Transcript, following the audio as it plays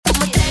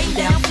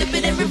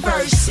flip it and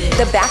reverse it.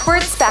 The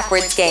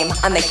backwards game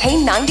on the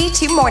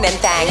K92 Morning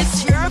Thang.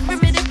 It's your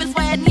primitive is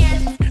why I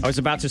need. I was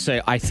about to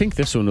say, I think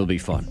this one will be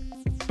fun.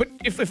 But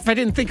if I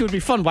didn't think it would be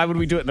fun, why would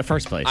we do it in the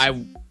first place?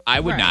 I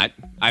would not.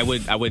 I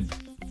would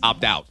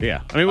opt out.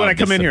 Yeah. I mean, when I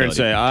come in here and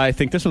say, I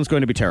think this one's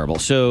going to be terrible,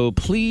 so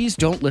please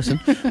don't listen.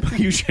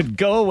 You should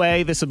go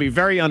away. This will be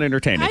very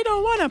unentertaining. I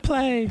don't want to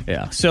play.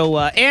 Yeah. So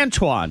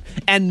Antoine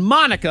and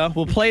Monica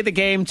will play the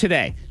game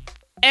today.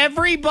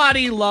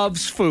 Everybody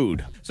loves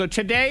food. So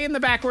today in the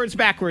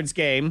backwards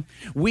game,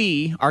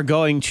 we are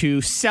going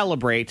to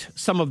celebrate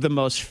some of the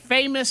most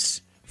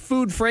famous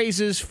food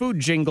phrases, food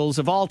jingles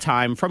of all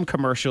time from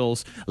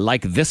commercials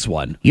like this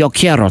one. Yo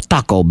quiero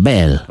Taco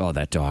Bell. Oh,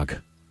 that dog.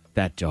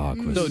 That dog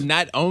was... So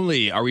not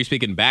only are we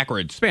speaking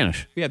backwards,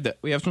 Spanish.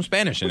 we have some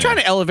Spanish in We're there.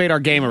 trying to elevate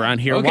our game around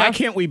here. Okay. Why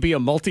can't we be a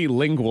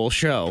multilingual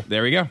show?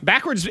 There we go.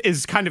 Backwards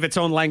is kind of its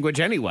own language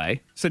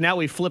anyway, so now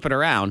we flip it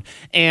around.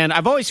 And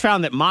I've always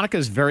found that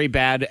Monica's very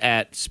bad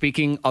at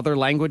speaking other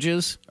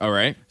languages. All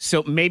right.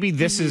 So maybe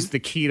this is the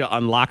key to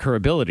unlock her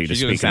ability to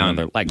She's gonna speak sound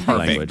another perfect.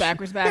 language.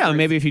 Backwards. Yeah,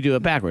 maybe if you do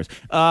it backwards.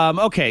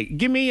 Okay,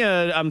 give me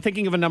I'm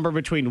thinking of a number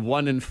between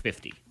 1 and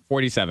 50.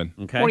 47.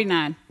 Okay.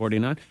 49.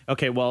 49?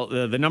 Okay, well,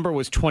 the number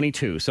was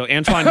 22. So,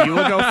 Antoine, you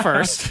will go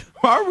first.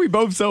 Why are we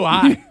both so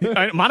high?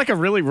 Monica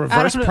really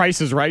reverse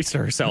prices right to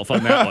herself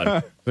on that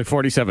one. Like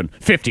 47.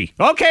 50.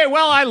 Okay,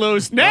 well, I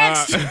lose.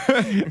 Next!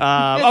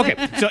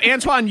 Okay, so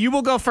Antoine, you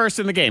will go first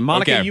in the game.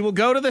 Monica, Okay. you will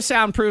go to the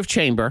soundproof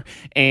chamber,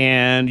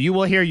 and you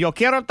will hear Yo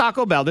quiero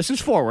Taco Bell. This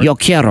is forward. Yo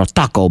quiero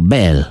Taco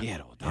Bell.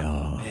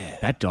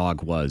 That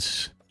dog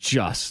was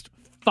just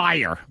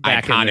fire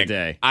back in the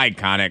day.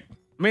 Iconic.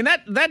 I mean,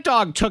 that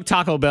dog took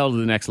Taco Bell to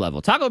the next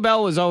level. Taco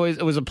Bell was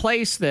a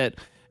place that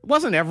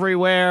wasn't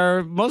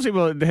everywhere. Most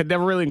people had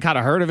never really kind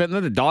of heard of it. And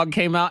then the dog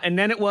came out, and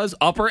then it was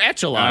upper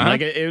echelon.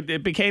 Like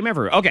it became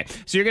everywhere. Okay,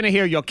 so you're going to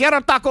hear Yo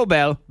quiero Taco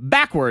Bell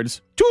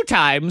backwards 2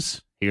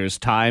 times. Here's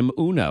time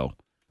uno.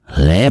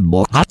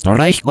 Lebo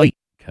Catoraiskoi.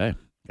 Okay,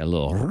 got a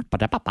little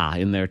pa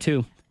in there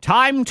too.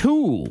 Time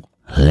 2.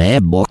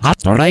 Lebo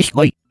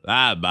Catoraiskoi.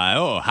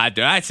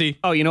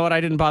 Oh, you know what? I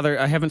didn't bother.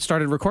 I haven't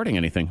started recording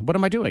anything. What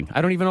am I doing?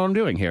 I don't even know what I'm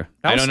doing here.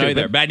 I don't know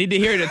either. But I need to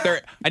hear it a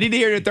third. I need to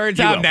hear it a third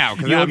time now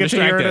because You will I'm get to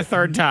hear it a distracted.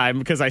 third time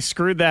because I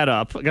screwed that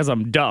up because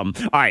I'm dumb.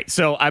 All right,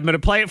 so I'm going to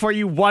play it for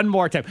you one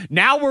more time.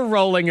 Now we're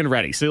rolling and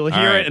ready. So you'll hear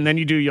All right. it, and then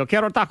you do Yo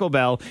quiero Taco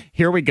Bell.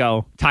 Here we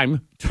go.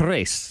 Time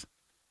tres.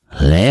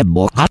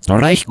 Lebo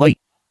Catoraiskoi.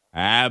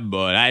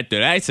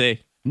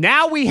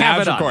 Now we Now have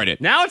it's it on. recorded.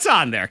 Now it's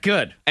on there.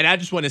 Good. And I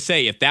just want to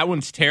say, if that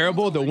one's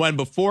terrible, the one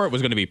before it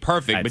was going to be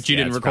perfect, but you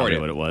didn't that's record probably it.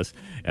 what it was.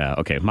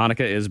 Okay,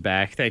 Monica is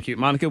back. Thank you.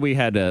 Monica, we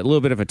had a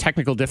little bit of a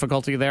technical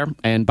difficulty there.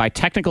 And by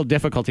technical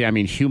difficulty, I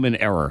mean human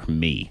error,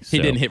 me. He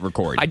So- didn't hit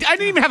record. I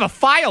didn't even have a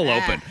file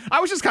open. I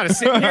was just kind of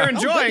sitting here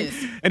enjoying.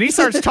 goodness. And he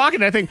starts talking,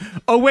 and I think,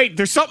 oh, wait,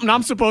 there's something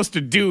I'm supposed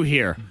to do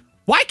here.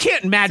 Why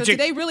can't So magic...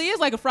 today really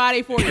is like a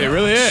Friday for you. It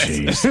really is.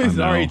 Jeez, I He's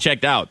know. already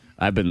checked out.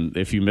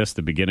 if you missed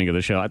the beginning of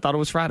the show, I thought it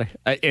was Friday.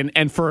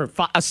 And for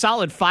a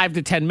solid 5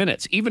 to 10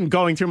 minutes, even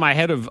going through my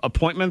head of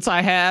appointments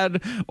I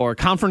had or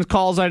conference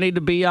calls I need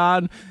to be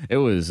on, it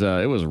was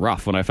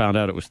rough when I found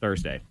out it was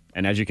Thursday.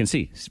 And as you can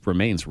see, it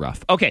remains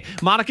rough. Okay,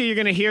 Monica, you're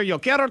going to hear Yo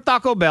quiero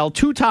Taco Bell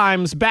 2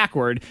 times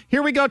backward.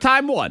 Here we go,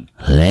 time 1.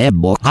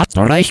 Lebo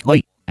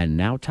Catoraiskoi. And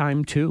now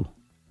time 2.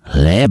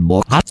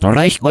 Lebo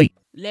Catoraiskoi.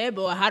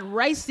 Lebo, hot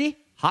ricey.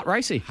 Hot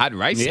ricey. Hot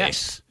ricey.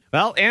 Yes.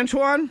 Well,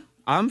 Antoine,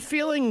 I'm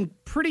feeling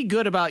pretty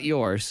good about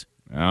yours.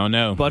 Oh,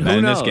 no. But Not who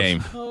in knows? this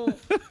game.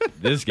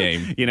 This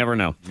game. You never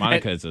know.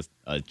 Monica is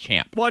a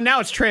champ. Well, now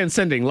it's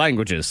transcending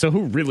languages, so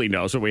who really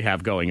knows what we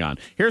have going on?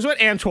 Here's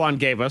what Antoine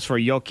gave us for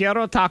Yo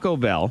quiero Taco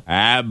Bell.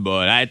 Hey,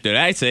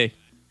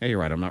 Hey, you're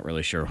right. I'm not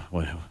really sure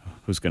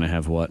who's going to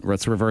have what.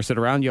 Let's reverse it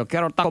around. Yo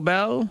quiero Taco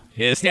Bell.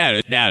 It's you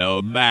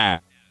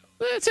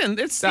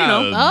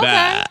know,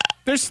 Okay.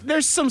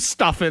 there's some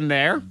stuff in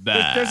there.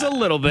 There's a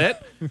little bit.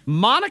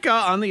 Monica,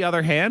 on the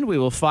other hand, we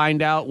will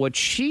find out what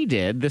she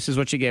did. This is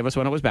what she gave us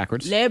when it was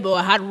backwards. Lebo,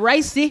 hot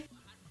ricey.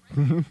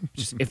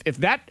 If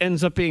that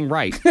ends up being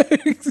right,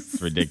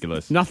 It's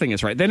ridiculous. nothing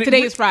is right. Then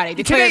Today is Friday.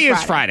 Declare Today is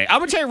Friday. Friday. I'm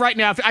gonna tell you right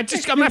now. I'm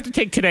gonna have to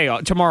take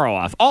tomorrow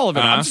off. All of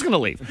it. I'm just gonna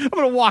leave. I'm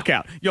gonna walk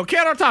out. Yo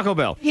quiero Taco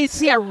Bell. He's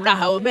here,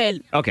 Rajo Bell.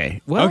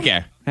 Okay. Well,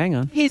 Okay. Hang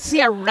on. He's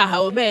here,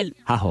 Rajo Bell.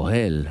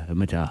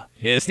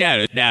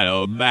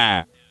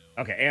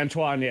 Okay,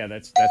 Antoine. Yeah,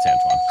 that's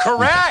Antoine.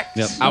 Correct.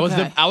 Yep.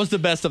 I was the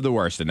best of the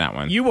worst in that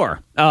one. You were.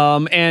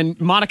 And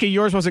Monica,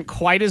 yours wasn't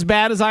quite as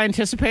bad as I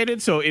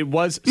anticipated, so it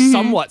was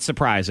somewhat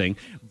surprising,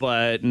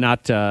 but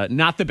not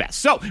the best.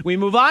 So we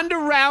move on to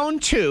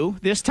round 2.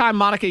 This time,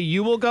 Monica,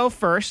 you will go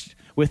first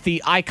with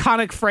the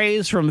iconic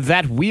phrase from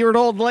that weird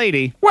old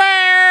lady,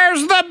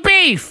 "Where's the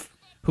beef?"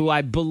 who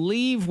I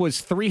believe was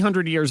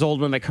 300 years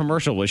old when the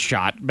commercial was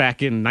shot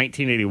back in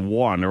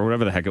 1981 or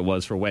whatever the heck it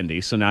was for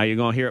Wendy's. So now you're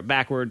going to hear it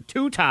backward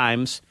 2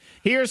 times.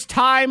 Here's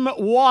time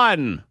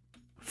 1.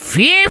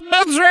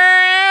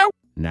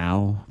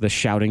 Now the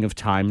shouting of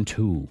time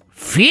 2.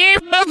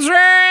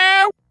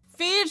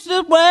 Feeds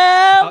the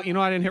well. Oh, you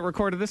know, I didn't hit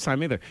record this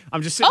time either.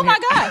 I'm just sitting Oh my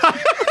here.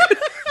 gosh.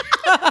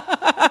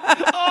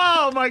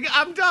 Oh my god,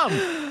 I'm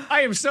dumb.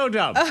 I am so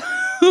dumb.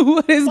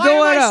 What is Why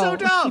going am I on? so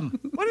dumb?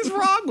 What is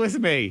wrong with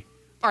me?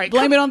 All right,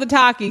 Blame it on the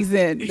Takis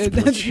then. The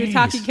Jeez.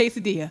 Taki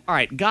quesadilla. All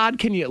right, God,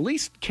 can you at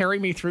least carry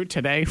me through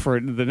today for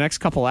the next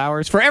couple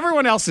hours? For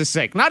everyone else's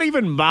sake, not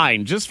even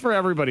mine, just for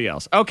everybody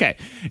else. Okay,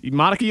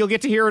 Monica, you'll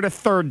get to hear it a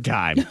third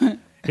time.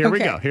 Here we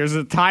Okay. go. Here's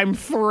the time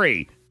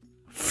 3.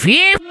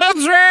 Feeds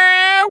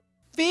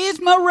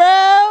my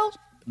rails.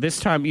 This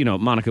time, you know,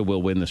 Monica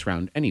will win this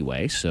round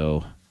anyway,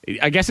 so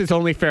I guess it's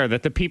only fair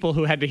that the people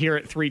who had to hear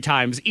it 3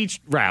 times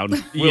each round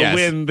will Yes.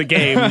 win the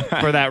game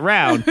for that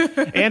round.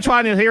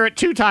 Antoine will hear it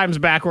 2 times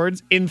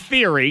backwards, in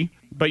theory,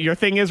 but your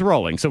thing is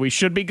rolling, so we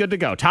should be good to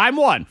go. Time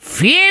 1.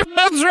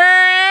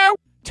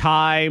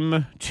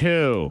 Time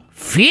 2.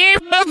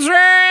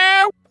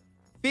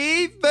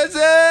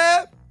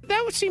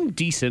 That would seem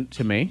decent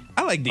to me.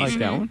 I like decent.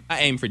 that one.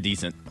 I aim for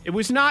decent. It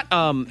was not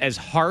as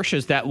harsh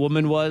as that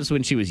woman was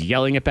when she was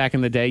yelling it back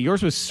in the day.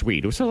 Yours was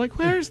sweet. It was sort of like,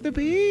 where's the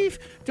beef,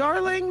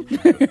 darling?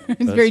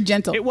 It's very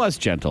gentle. It was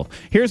gentle.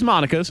 Here's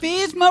Monica's.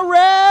 Feeds my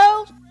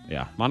rails.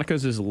 Yeah,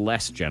 Monica's is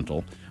less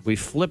gentle. We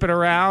flip it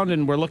around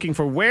and we're looking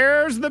for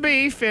where's the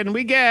beef, and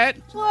we get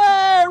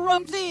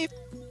Rum thief.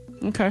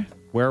 okay.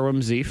 Where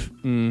Zeef.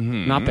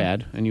 Mm-hmm. Not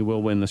bad, and you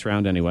will win this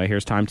round anyway.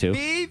 Here's time 2.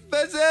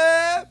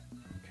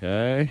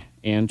 Okay,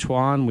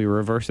 Antoine. We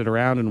reverse it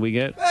around and we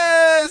get.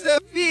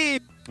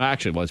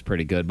 Actually, it was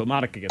pretty good, but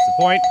Monica gets the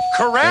point.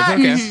 Correct.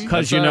 Okay. Because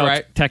That's you know all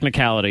right.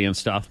 technicality and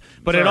stuff.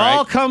 But It's it all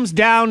all right. comes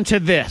down to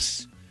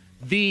this: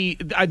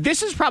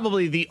 this is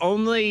probably the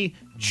only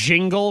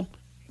jingle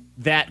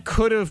that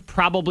could have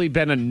probably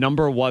been a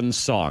 #1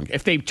 song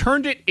if they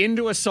turned it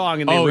into a song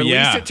and they Oh, released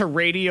yeah. it to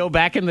radio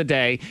back in the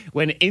day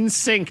when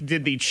NSYNC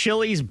did the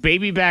Chili's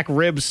 "Baby Back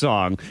Ribs"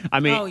 song. I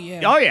mean, Oh,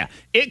 yeah.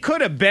 it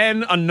could have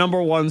been a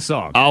 #1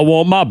 song. I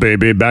want my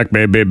baby back,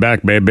 baby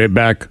back, baby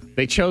back.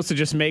 They chose to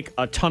just make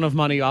a ton of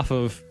money off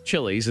of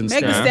Chili's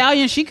instead. Meg Thee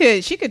Stallion, she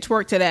could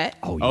twerk to that.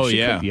 Oh, she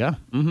yeah. could, yeah,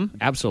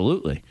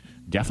 absolutely,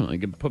 definitely.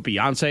 Could put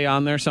Beyonce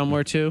on there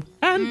somewhere too.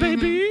 And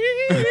baby,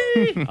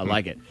 I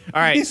like it.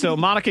 All right, so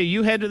Monica,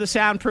 you head to the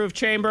soundproof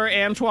chamber.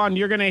 Antoine,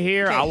 you're gonna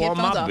hear Okay, "I want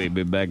headphones my off.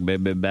 baby back,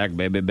 baby back,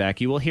 baby back."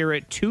 You will hear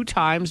it 2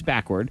 times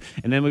backward,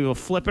 and then we will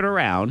flip it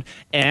around.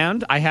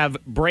 And I have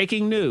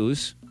breaking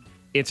news: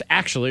 it's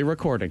actually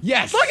recording.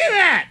 Yes. Look at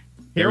that.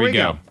 Here There we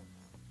go.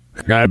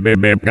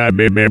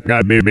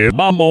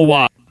 Mama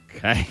wa.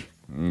 Okay,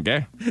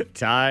 Okay.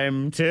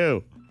 time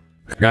 2.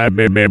 Mama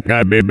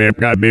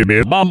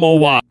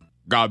wa.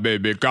 God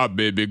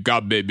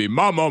baby,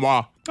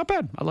 mama. Not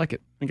bad. I like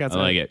it. I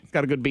like it. It's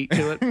got a good beat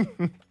to it.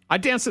 I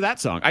danced to that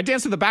song. I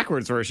danced to the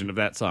backwards version of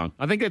that song.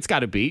 I think it's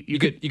got a beat. You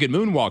could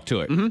moonwalk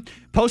to it.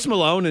 Post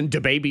Malone and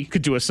DaBaby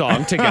could do a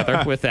song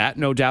together with that,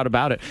 no doubt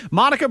about it.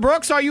 Monica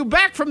Brooks, are you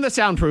back from the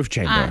soundproof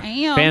chamber? I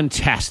am.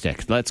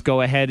 Fantastic. Let's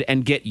go ahead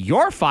and get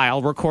your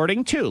file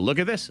recording too. Look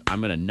at this. I'm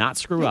going to not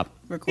screw up.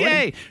 Recording.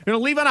 Yay. You're going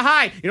to leave on a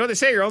high. You know what they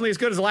say? You're only as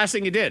good as the last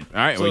thing you did.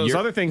 All right, So well, those you're-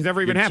 other things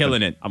never even you're happened.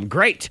 killing it. I'm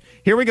great.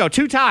 Here we go.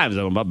 2 times.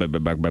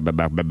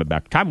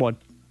 Time 1.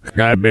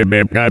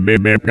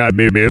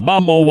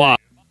 Mama wa.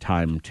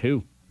 Time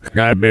 2.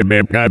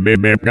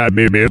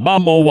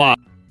 Mama wa.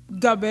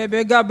 Got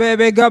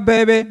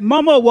baby,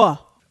 mama wa.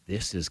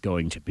 This is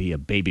going to be a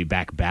baby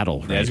back battle.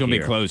 Yeah, it's right gonna be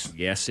here. close.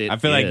 Yes, it I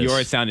feel like is.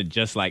 yours sounded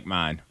just like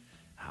mine.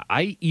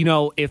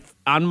 If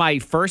on my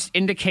first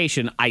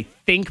indication, I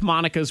think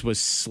Monica's was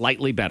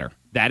slightly better.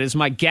 That is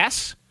my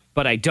guess,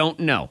 but I don't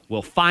know.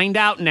 We'll find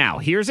out now.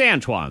 Here's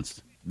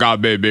Antoine's.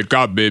 God baby,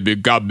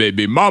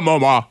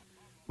 mama.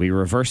 We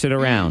reverse it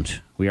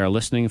around. We are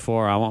listening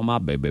for "I Want My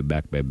Baby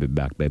Back, Baby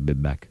Back, Baby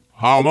Back."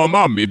 How my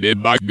mommy baby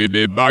back.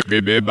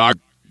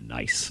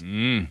 Nice.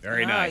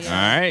 Very nice. All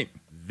right.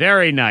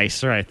 Very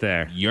nice right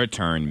there. Your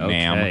turn, Okay,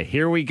 ma'am.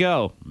 here we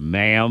go.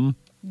 Ma'am.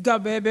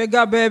 Got baby,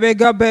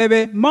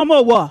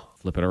 mama wa.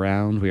 Flip it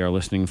around. We are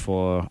listening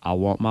for "I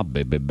Want My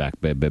Baby Back,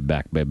 Baby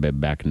Back, Baby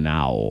Back"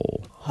 now.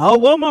 How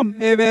want my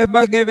baby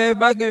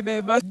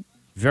back.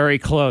 Very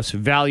close.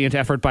 Valiant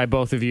effort by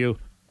both of you.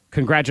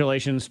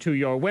 Congratulations to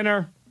your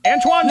winner,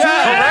 Antoine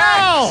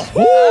Terrell.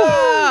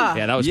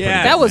 Yeah, that was pretty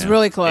Yeah. good, That was man.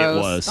 really close. It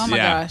was. Oh my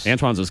Yeah. gosh.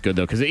 Antoine's was good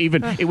though, because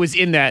it was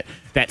in that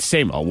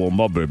same "I want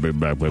my baby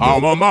back, baby How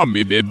back." my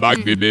mommy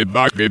baby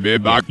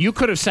back. You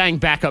could have sang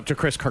back up to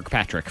Chris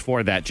Kirkpatrick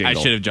for that jingle.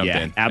 I should have jumped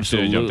Yeah, in. I should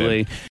have jumped in. Absolutely.